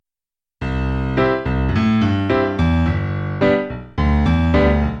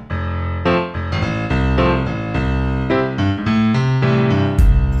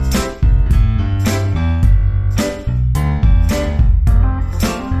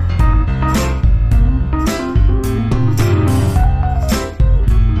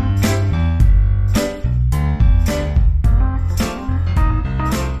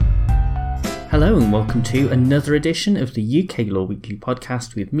welcome to another edition of the UK Law Weekly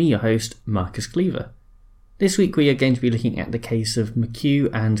podcast with me, your host, Marcus Cleaver. This week we are going to be looking at the case of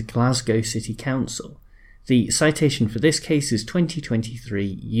McHugh and Glasgow City Council. The citation for this case is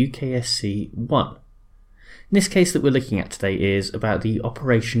 2023 UKSC 1. This case that we're looking at today is about the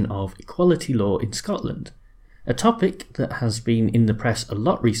operation of equality law in Scotland, a topic that has been in the press a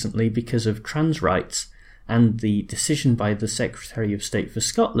lot recently because of trans rights and the decision by the Secretary of State for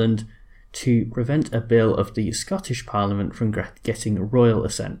Scotland to prevent a bill of the Scottish Parliament from getting royal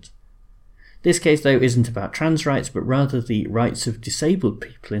assent. This case, though, isn't about trans rights, but rather the rights of disabled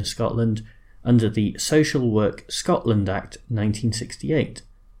people in Scotland under the Social Work Scotland Act 1968.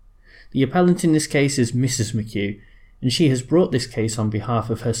 The appellant in this case is Mrs. McHugh, and she has brought this case on behalf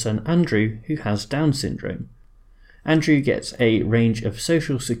of her son Andrew, who has Down syndrome. Andrew gets a range of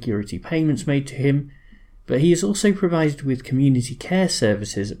social security payments made to him, but he is also provided with community care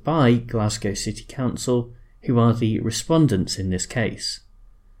services by Glasgow City Council, who are the respondents in this case.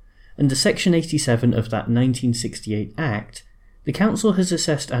 Under Section 87 of that 1968 Act, the Council has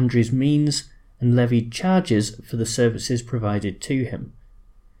assessed Andrew's means and levied charges for the services provided to him.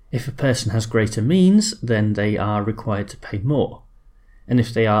 If a person has greater means, then they are required to pay more, and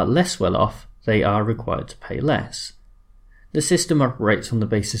if they are less well off, they are required to pay less. The system operates on the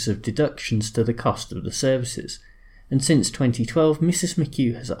basis of deductions to the cost of the services, and since 2012 Mrs.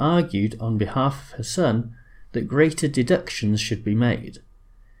 McHugh has argued on behalf of her son that greater deductions should be made.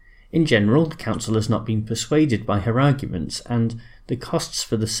 In general, the Council has not been persuaded by her arguments, and the costs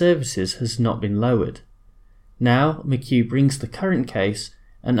for the services has not been lowered. Now, McHugh brings the current case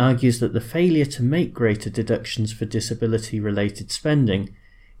and argues that the failure to make greater deductions for disability-related spending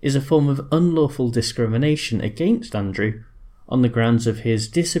is a form of unlawful discrimination against Andrew on the grounds of his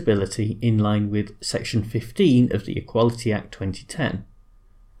disability in line with Section 15 of the Equality Act 2010.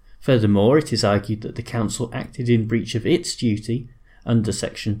 Furthermore, it is argued that the Council acted in breach of its duty under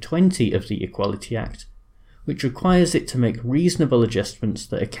Section 20 of the Equality Act, which requires it to make reasonable adjustments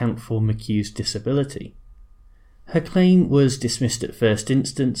that account for McHugh's disability. Her claim was dismissed at first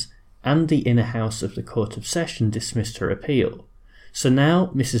instance, and the Inner House of the Court of Session dismissed her appeal. So now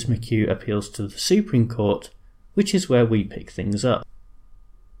Mrs. McHugh appeals to the Supreme Court, which is where we pick things up.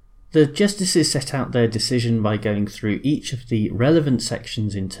 The justices set out their decision by going through each of the relevant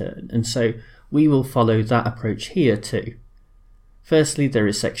sections in turn, and so we will follow that approach here too. Firstly, there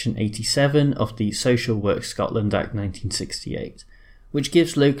is Section 87 of the Social Work Scotland Act 1968, which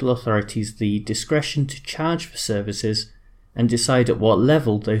gives local authorities the discretion to charge for services and decide at what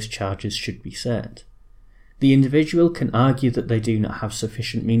level those charges should be set. The individual can argue that they do not have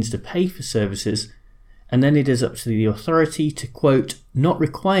sufficient means to pay for services, and then it is up to the authority to, quote, not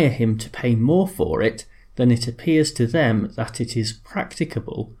require him to pay more for it than it appears to them that it is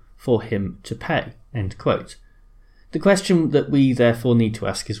practicable for him to pay, end quote. The question that we therefore need to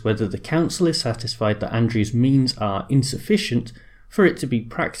ask is whether the Council is satisfied that Andrew's means are insufficient for it to be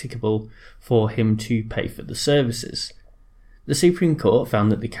practicable for him to pay for the services. The Supreme Court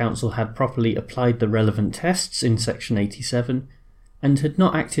found that the Council had properly applied the relevant tests in Section 87 and had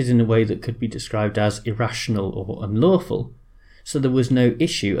not acted in a way that could be described as irrational or unlawful, so there was no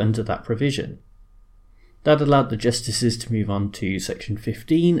issue under that provision. That allowed the justices to move on to Section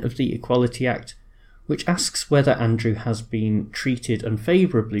 15 of the Equality Act, which asks whether Andrew has been treated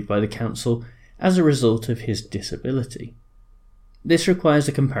unfavourably by the Council as a result of his disability. This requires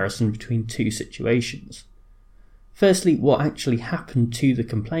a comparison between two situations. Firstly, what actually happened to the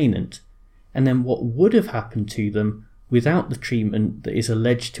complainant, and then what would have happened to them without the treatment that is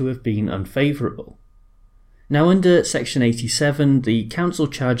alleged to have been unfavourable. Now, under Section 87, the Council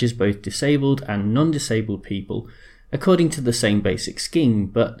charges both disabled and non-disabled people according to the same basic scheme,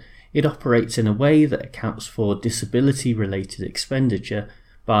 but it operates in a way that accounts for disability-related expenditure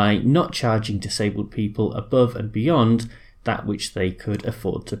by not charging disabled people above and beyond that which they could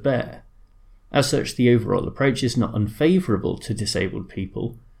afford to bear. As such, the overall approach is not unfavourable to disabled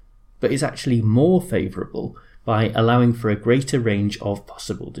people, but is actually more favourable by allowing for a greater range of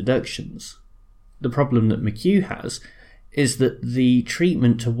possible deductions. The problem that McHugh has is that the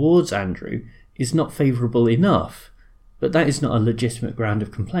treatment towards Andrew is not favourable enough, but that is not a legitimate ground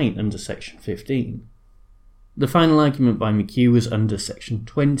of complaint under Section 15. The final argument by McHugh was under Section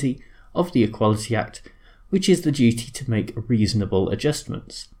 20 of the Equality Act, which is the duty to make reasonable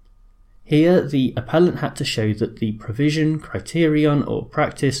adjustments. Here, the appellant had to show that the provision, criterion or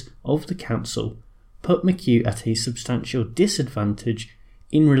practice of the Council put McHugh at a substantial disadvantage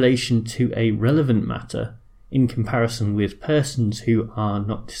in relation to a relevant matter in comparison with persons who are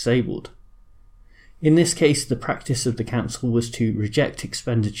not disabled. In this case, the practice of the Council was to reject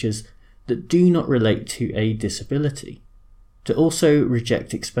expenditures that do not relate to a disability, to also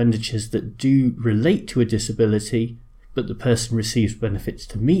reject expenditures that do relate to a disability, but the person receives benefits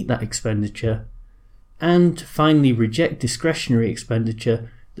to meet that expenditure, and finally reject discretionary expenditure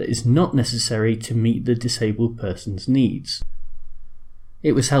that is not necessary to meet the disabled person's needs.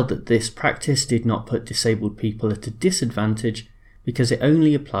 It was held that this practice did not put disabled people at a disadvantage because it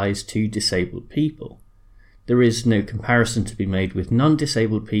only applies to disabled people. There is no comparison to be made with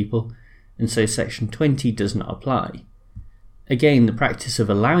non-disabled people, and so Section 20 does not apply. Again, the practice of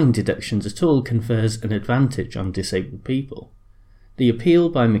allowing deductions at all confers an advantage on disabled people. The appeal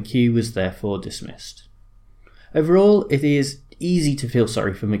by McHugh was therefore dismissed. Overall, it is easy to feel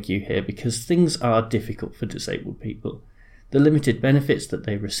sorry for McHugh here because things are difficult for disabled people. The limited benefits that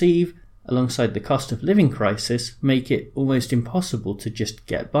they receive, alongside the cost of living crisis, make it almost impossible to just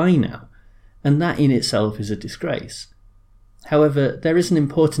get by now, and that in itself is a disgrace. However, there is an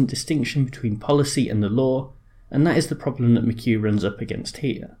important distinction between policy and the law, and that is the problem that McHugh runs up against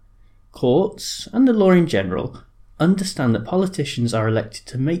here. Courts, and the law in general, understand that politicians are elected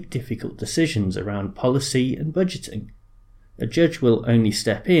to make difficult decisions around policy and budgeting. A judge will only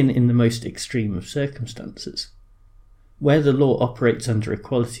step in the most extreme of circumstances. Where the law operates under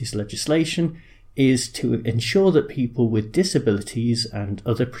equalities legislation is to ensure that people with disabilities and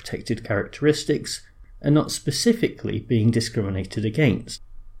other protected characteristics are not specifically being discriminated against.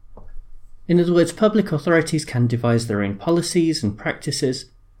 In other words, public authorities can devise their own policies and practices,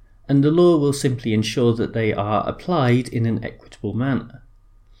 and the law will simply ensure that they are applied in an equitable manner.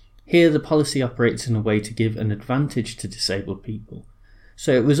 Here, the policy operates in a way to give an advantage to disabled people,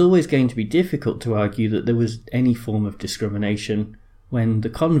 so it was always going to be difficult to argue that there was any form of discrimination when the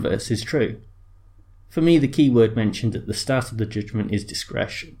converse is true. For me, the key word mentioned at the start of the judgment is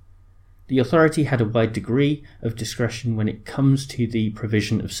discretion. The authority had a wide degree of discretion when it comes to the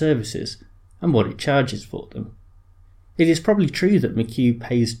provision of services and what it charges for them. It is probably true that McHugh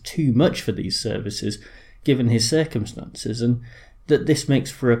pays too much for these services given his circumstances, and that this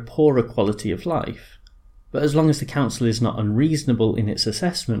makes for a poorer quality of life. But as long as the council is not unreasonable in its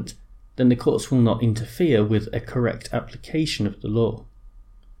assessment, then the courts will not interfere with a correct application of the law.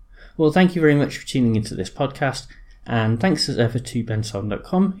 Well, thank you very much for tuning into this podcast, and thanks as ever to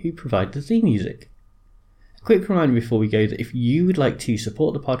bensound.com who provide the theme music. A quick reminder before we go that if you would like to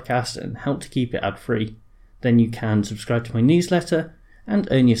support the podcast and help to keep it ad-free, then you can subscribe to my newsletter and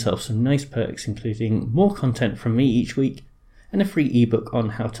earn yourself some nice perks, including more content from me each week and a free ebook on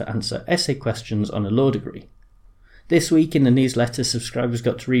how to answer essay questions on a law degree. This week in the newsletter, subscribers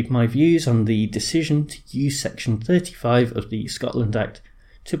got to read my views on the decision to use Section 35 of the Scotland Act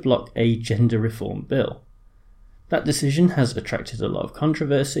to block a gender reform bill. That decision has attracted a lot of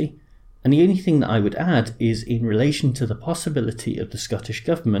controversy, and the only thing that I would add is in relation to the possibility of the Scottish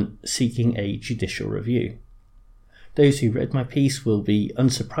Government seeking a judicial review. Those who read my piece will be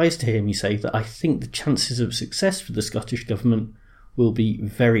unsurprised to hear me say that I think the chances of success for the Scottish Government will be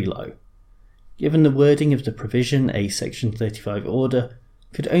very low. Given the wording of the provision, a Section 35 order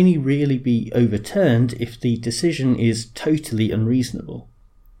could only really be overturned if the decision is totally unreasonable.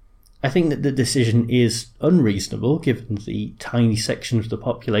 I think that the decision is unreasonable given the tiny section of the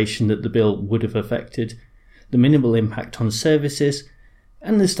population that the bill would have affected, the minimal impact on services,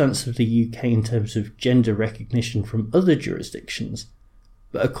 and the stance of the UK in terms of gender recognition from other jurisdictions,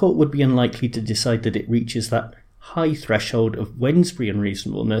 but a court would be unlikely to decide that it reaches that high threshold of Wednesbury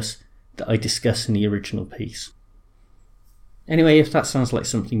unreasonableness that I discuss in the original piece. Anyway, if that sounds like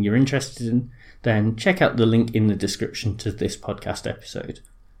something you're interested in, then check out the link in the description to this podcast episode.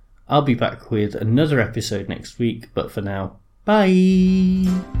 I'll be back with another episode next week, but for now,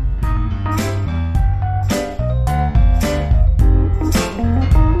 bye!